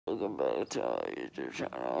welcome back to our YouTube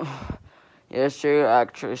channel. Yesterday I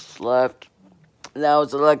actually slept. Now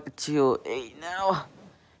it's like 2:08 now,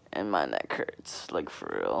 and my neck hurts, like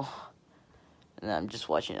for real. And I'm just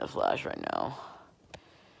watching The Flash right now.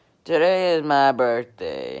 Today is my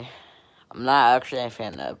birthday. I'm not actually a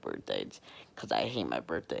fan of birthdays, because I hate my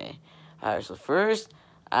birthday. Alright, so first,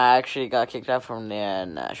 I actually got kicked out from the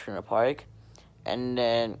National Park. And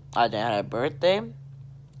then I didn't have a birthday.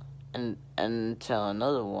 And until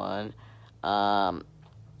another one,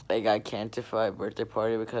 they got canceled for a birthday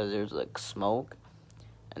party because there was like smoke.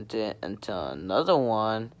 Until another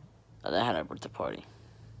one, I didn't have a birthday party.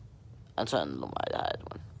 Until another one, I had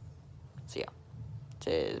one. So yeah,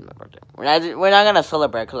 today is my birthday. We're not gonna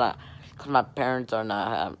celebrate because my parents are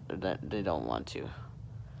not they don't want to.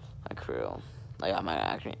 Like for real, like I might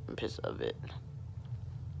actually be pissed of it.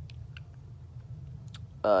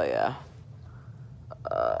 Yeah.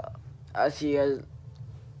 I'll see you guys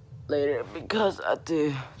later because I have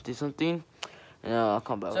to do something. And I'll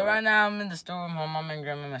come back. So right now I'm in the store with my mom and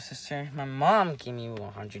grandma and my sister. My mom gave me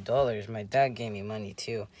 $100. My dad gave me money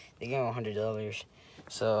too. They gave me $100.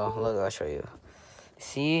 So look, I'll show you.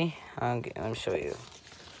 See? Let me show you.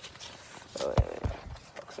 Oh, wait.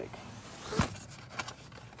 Looks like.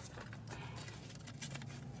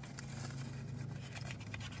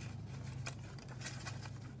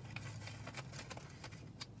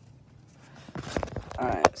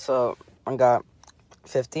 Alright, so I got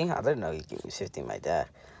 50. I didn't know you gave me 50, my dad.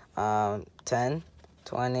 10,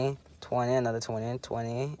 20, 20, another 20,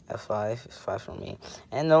 20, a 5, 5 for me.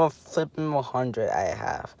 And no flipping 100 I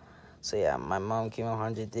have. So yeah, my mom gave me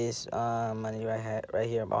 100. This money right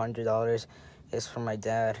here, about $100 is for my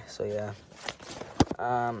dad. So yeah.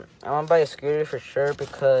 I want to buy a scooter for sure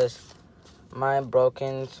because mine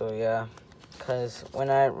broken. So yeah, because when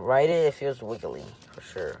I ride it, it feels wiggly for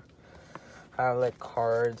sure. I have like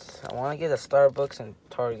cards. I want to get a Starbucks and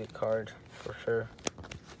Target card for sure.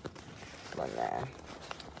 But nah.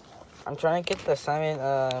 I'm trying to get the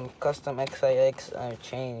Simon custom XIX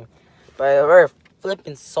chain. But we're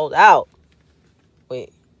flipping sold out.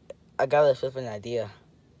 Wait, I got a flipping idea.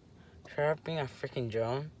 Should I bring a freaking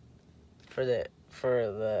drone for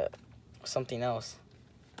the something else?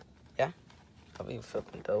 Yeah? That'll be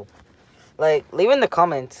flipping dope. Like, leave in the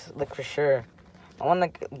comments, like for sure. I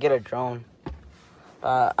want to get a drone.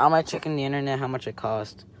 I might check in the internet how much it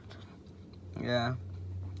cost. Yeah.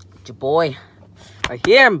 It's your boy. Right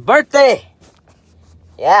here, birthday.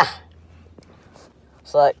 Yeah.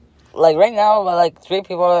 So like right now, like 3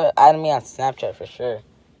 people are adding me on Snapchat for sure.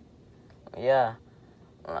 Yeah.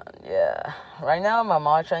 Yeah. Right now, my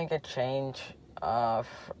mom trying to get change for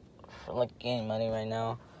like getting money right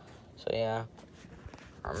now. So yeah.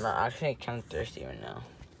 I'm not actually kind of thirsty right now.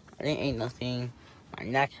 I didn't eat nothing. My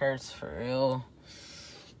neck hurts for real.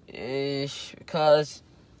 Ish, because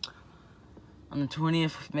on the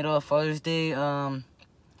 20th, middle of Father's Day, I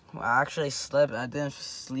actually slept. I didn't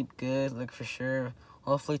sleep good, like for sure.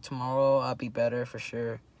 Hopefully tomorrow I'll be better for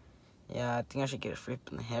sure. Yeah, I think I should get a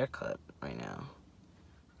freaking haircut right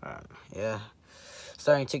now. Yeah,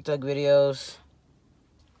 starting TikTok videos.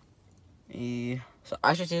 Yeah. So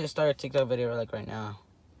I should start a TikTok video like right now.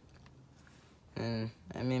 And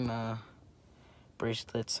I mean my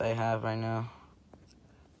bracelets I have right now.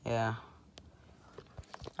 Yeah,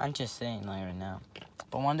 I'm just saying like right now.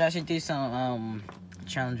 But one day I should do some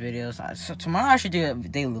challenge videos. So tomorrow I should do a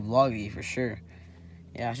daily vloggy for sure.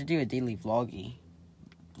 Yeah, I should do a daily vlogging.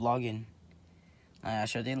 I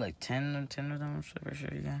should do like 10 of them for sure.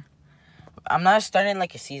 Yeah. I'm not starting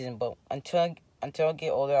like a season, but until I get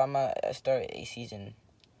older, I'm gonna start a season.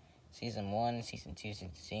 Season 1, season 2, season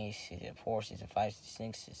 3, season 4, season 5,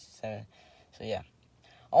 season 6, season 7. So yeah,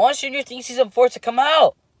 I want Stranger Things season 4 to come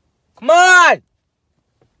out. Come on!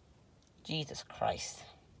 Jesus Christ.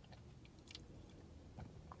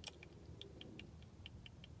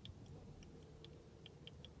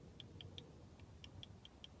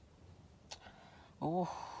 Ooh.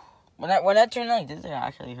 When I turn like this, it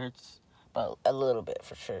actually hurts, but a little bit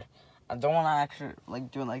for sure. I don't want to actually like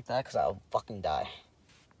do it like that because I'll fucking die.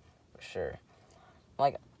 For sure.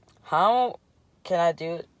 Like, how can I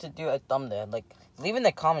do a thumbnail? Like, leave in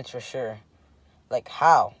the comments for sure. Like,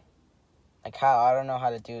 how? Like how I don't know how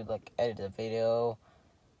to do like edit a video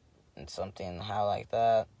and something how like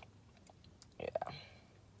that. Yeah,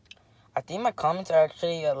 I think my comments are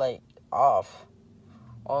actually like off.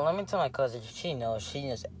 Well, let me tell my cousin. She knows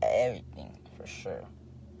everything for sure.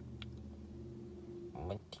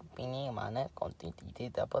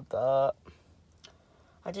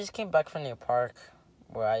 I just came back from the park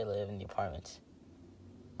where I live in the apartments.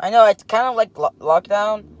 I know it's kind of like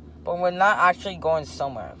lockdown, But we're not actually going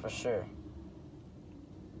somewhere, for sure.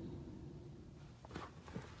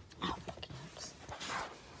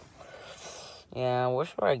 Yeah, what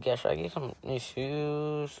should I get? Should I get some new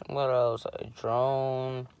shoes? What else? A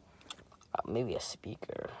drone? Maybe a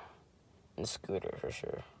speaker. And a scooter, for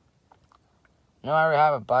sure. No, I already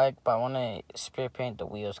have a bike, but I want to spray paint the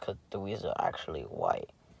wheels because the wheels are actually white.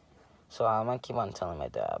 So I'm going to keep on telling my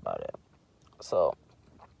dad about it. So,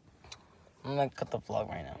 I'm going to cut the vlog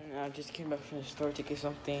right now. I just came back from the store to get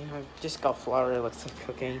something. I just got flour, like some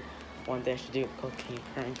cocaine. One day I should do a cocaine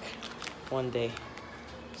prank. One day.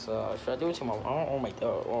 So, should I do it to my mom or my dad?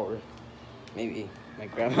 Or maybe my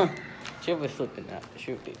grandma? She'll be flipping out.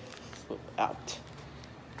 She'll be flipped out.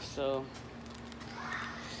 So,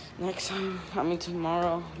 next time, I mean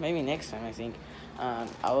tomorrow, maybe next time I think,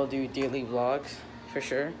 I will do daily vlogs for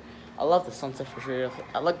sure. I love the sunset for sure.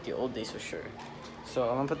 I like the old days for sure. So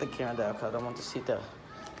I'm gonna put the camera down because I don't want to see the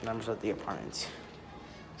numbers of the apartments.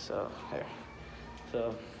 So there.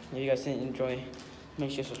 So if you guys didn't enjoy, make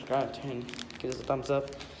sure to subscribe and give us a thumbs up.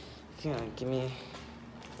 Give me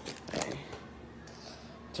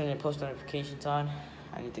turn your post notifications on.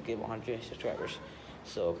 I need to get 100 subscribers.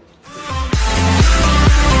 So.